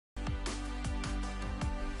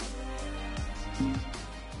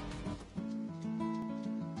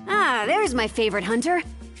Ah, there's my favorite hunter.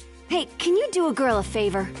 Hey, can you do a girl a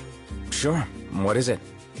favor? Sure. What is it?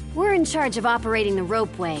 We're in charge of operating the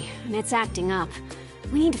Ropeway, and it's acting up.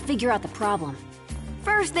 We need to figure out the problem.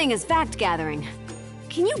 First thing is fact gathering.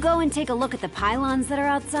 Can you go and take a look at the pylons that are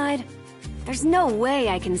outside? There's no way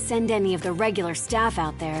I can send any of the regular staff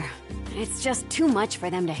out there. It's just too much for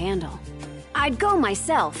them to handle. I'd go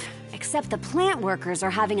myself, except the plant workers are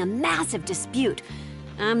having a massive dispute.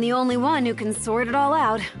 I'm the only one who can sort it all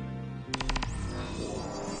out.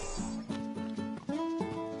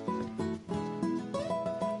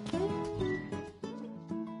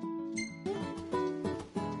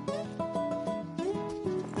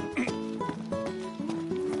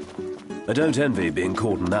 I don't envy being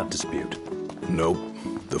caught in that dispute. Nope.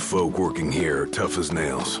 The folk working here are tough as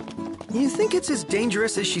nails. You think it's as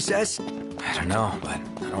dangerous as she says? I don't know, but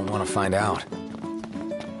I don't want to find out.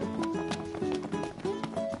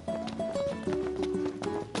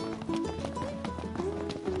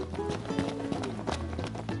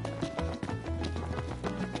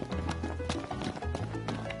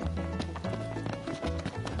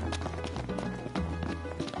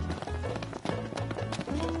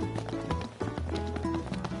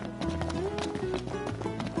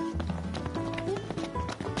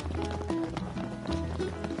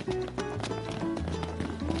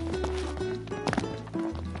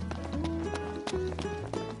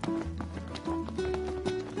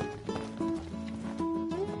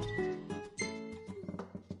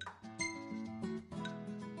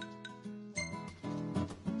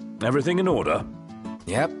 Everything in order?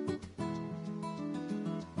 Yep.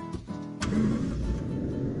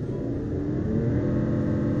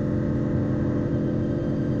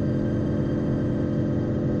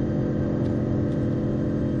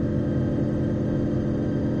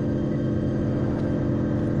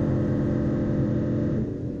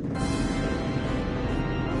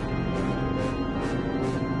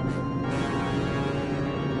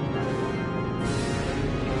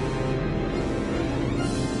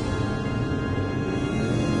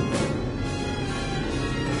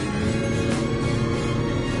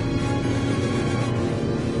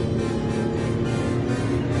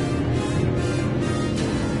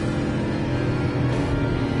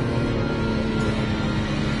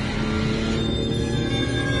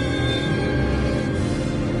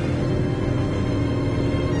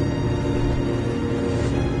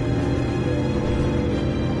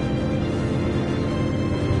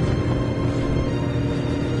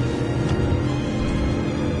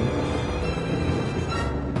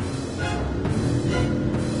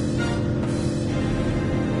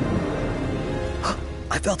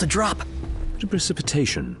 I felt a drop. To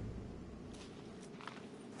precipitation.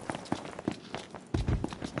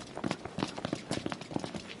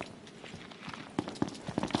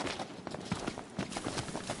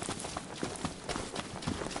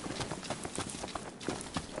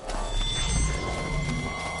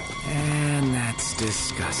 And that's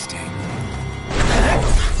disgusting.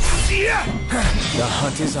 The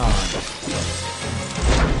hunt is on.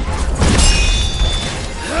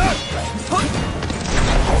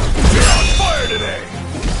 You're on fire today!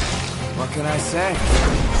 What can I say?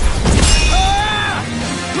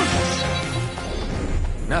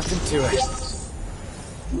 Nothing to it.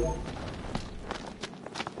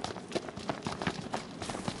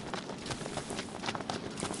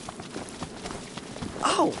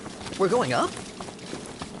 Oh, we're going up?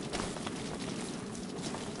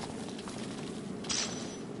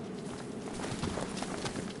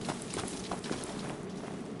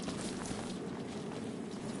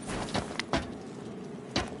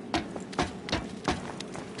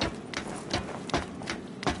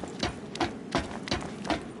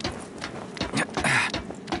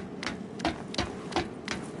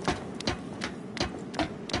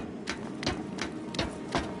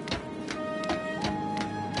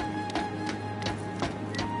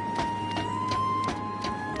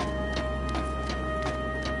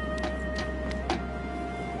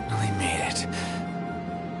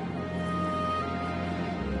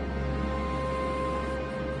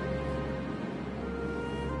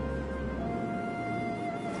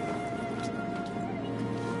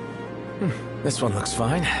 This one looks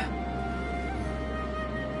fine.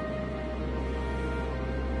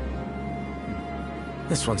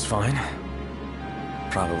 This one's fine.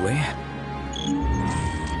 Probably.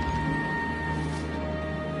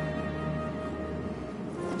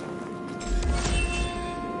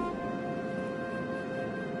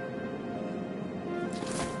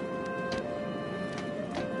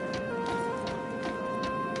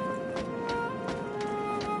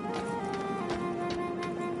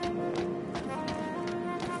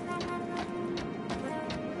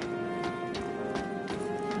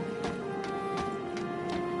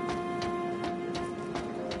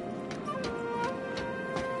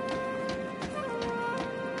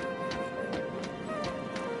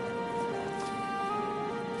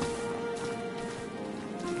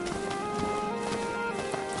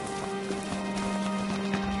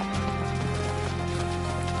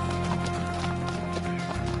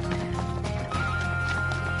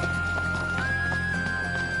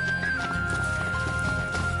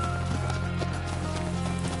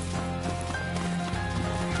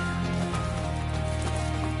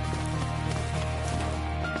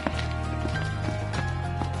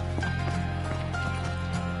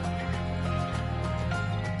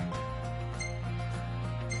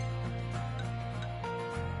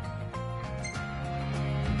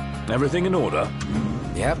 Everything in order?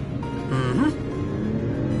 Yep.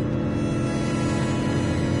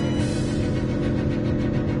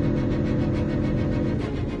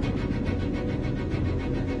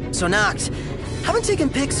 So, Noct, haven't taken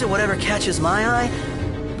pics of whatever catches my eye,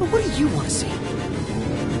 but what do you want to see?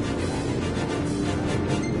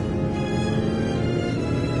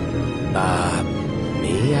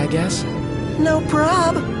 Me, I guess? No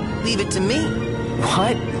prob. Leave it to me.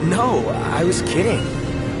 What? No, I was kidding.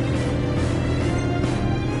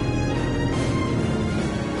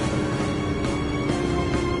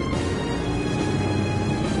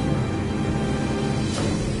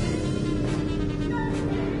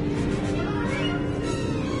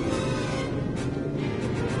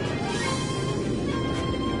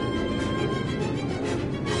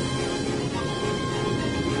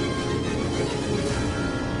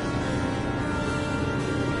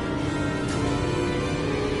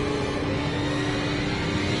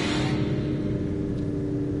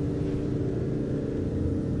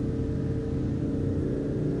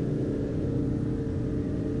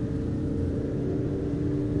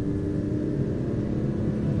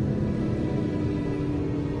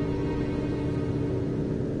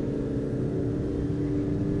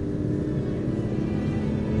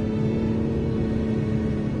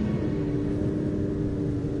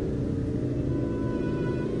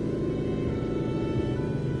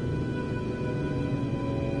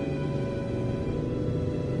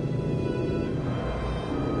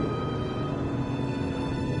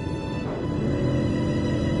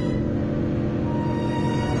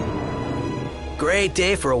 Great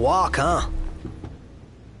day for a walk, huh?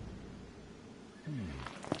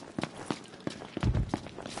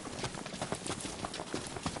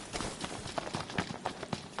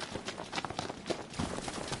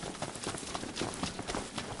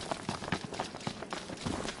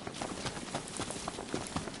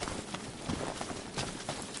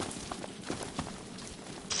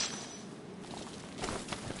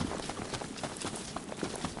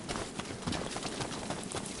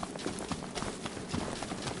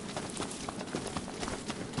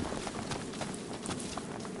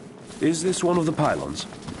 Is this one of the pylons?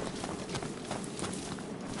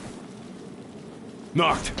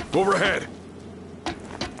 Knocked. Overhead.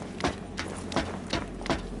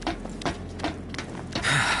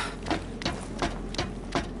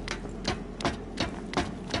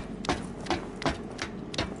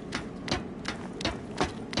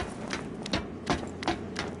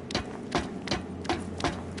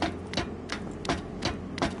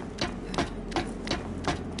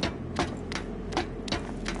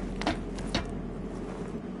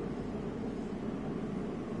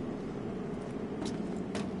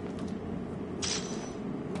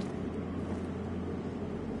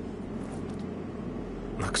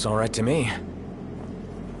 Looks all right to me.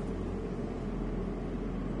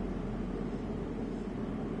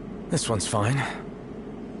 This one's fine.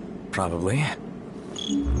 Probably.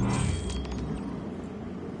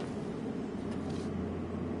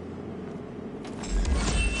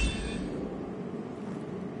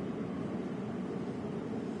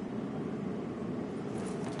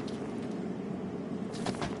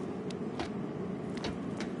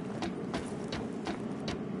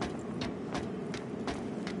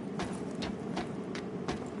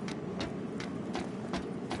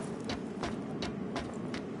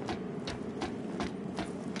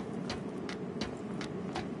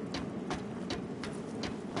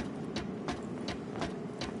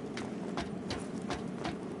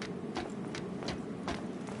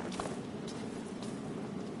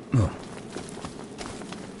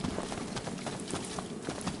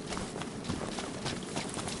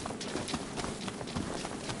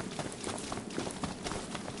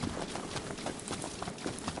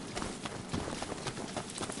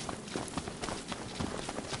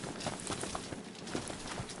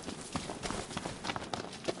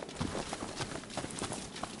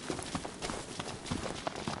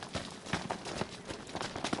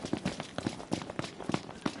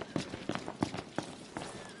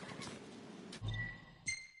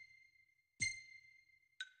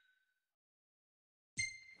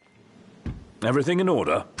 Everything in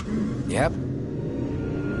order? Yep.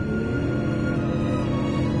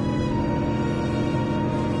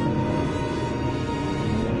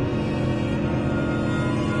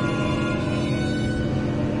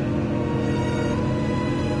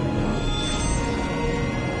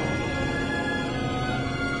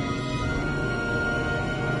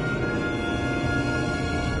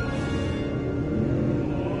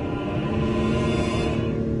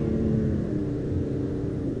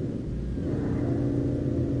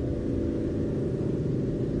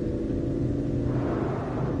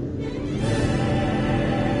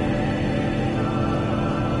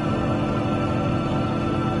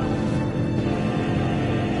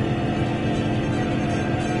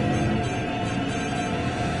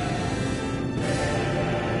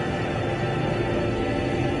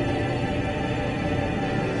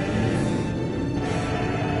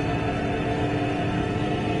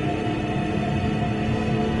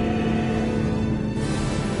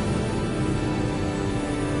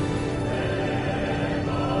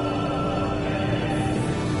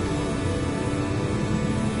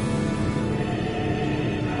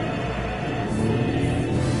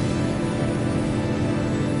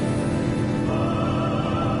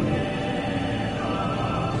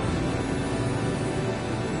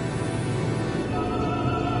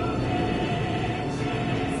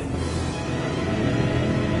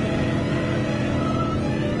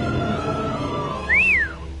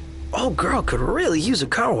 old girl could really use a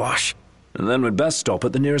car wash. And then we'd best stop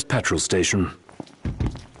at the nearest petrol station.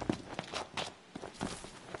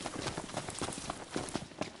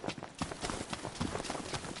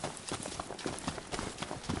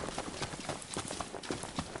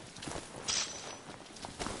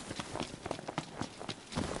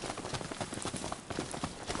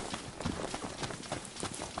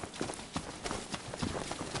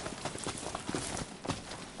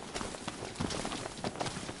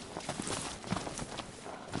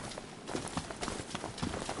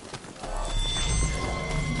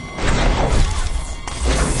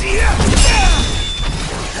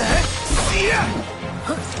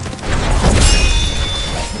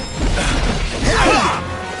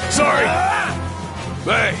 Sorry!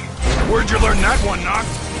 Hey, where'd you learn that one, Noct?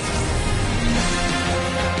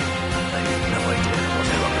 I have no idea what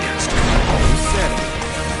they're up against. You said it.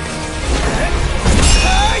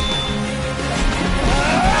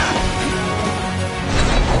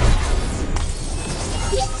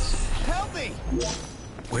 Help me!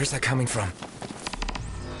 Where's that coming from?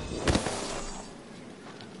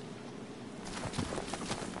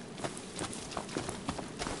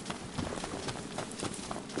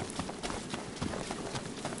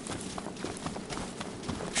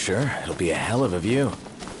 Sure, it'll be a hell of a view.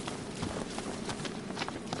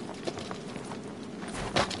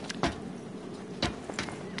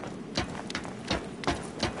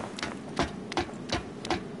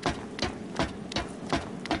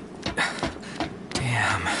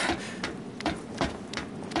 Damn.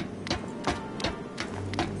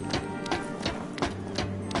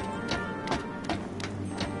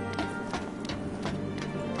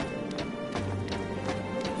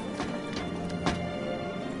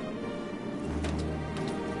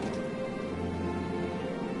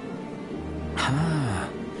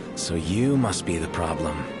 So you must be the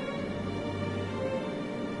problem.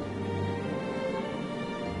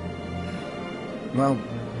 Well,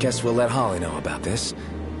 guess we'll let Holly know about this.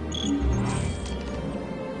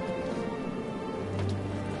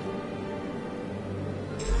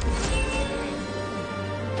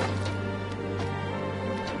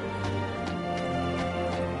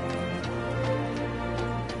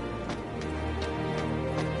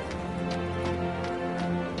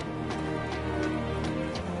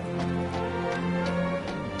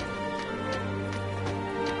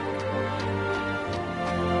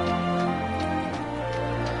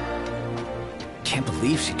 Can't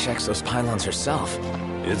believe she checks those pylons herself.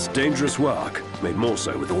 It's dangerous work, made more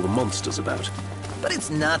so with all the monsters about. But it's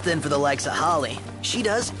nothing for the likes of Holly. She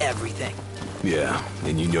does everything. Yeah,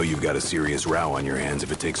 and you know you've got a serious row on your hands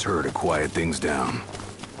if it takes her to quiet things down.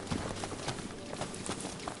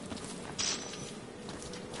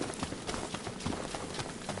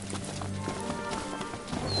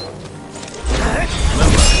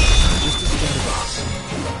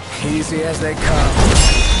 Easy as they come.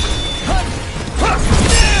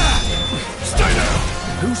 Stay down!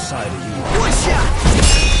 Whose side are you on? One shot!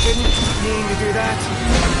 Didn't mean to do that.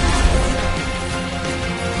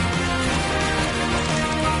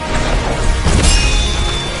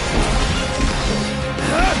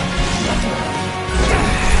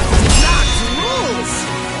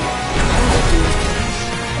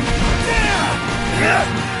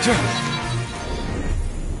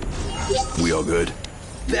 We all good?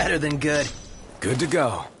 Better than good. Good to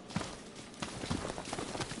go.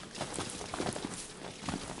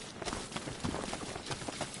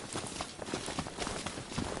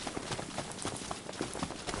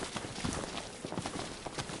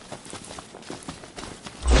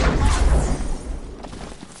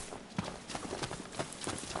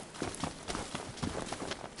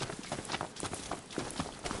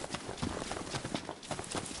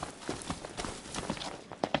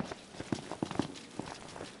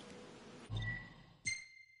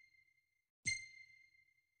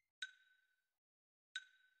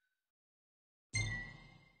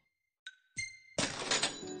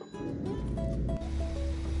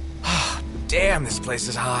 Damn, this place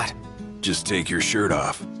is hot. Just take your shirt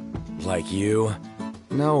off. Like you?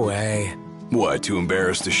 No way. What, too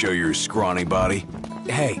embarrassed to show your scrawny body?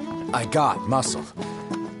 Hey, I got muscle.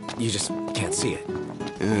 You just can't see it.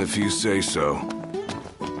 If you say so.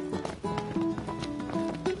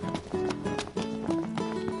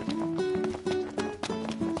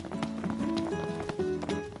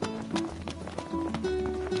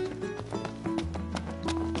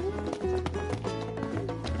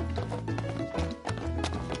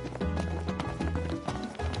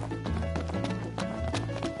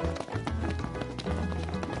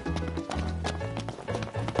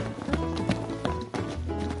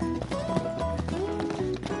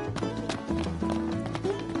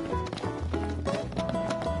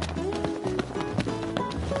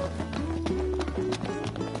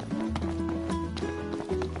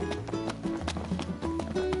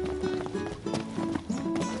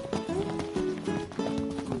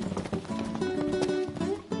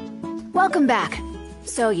 Welcome back.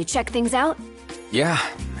 So, you checked things out? Yeah,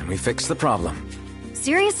 and we fixed the problem.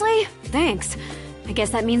 Seriously? Thanks. I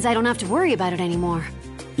guess that means I don't have to worry about it anymore.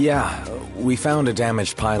 Yeah, we found a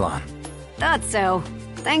damaged pylon. Thought so.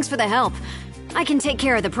 Thanks for the help. I can take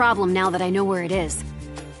care of the problem now that I know where it is.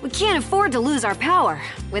 We can't afford to lose our power.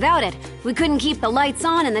 Without it, we couldn't keep the lights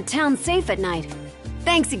on and the town safe at night.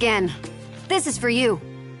 Thanks again. This is for you.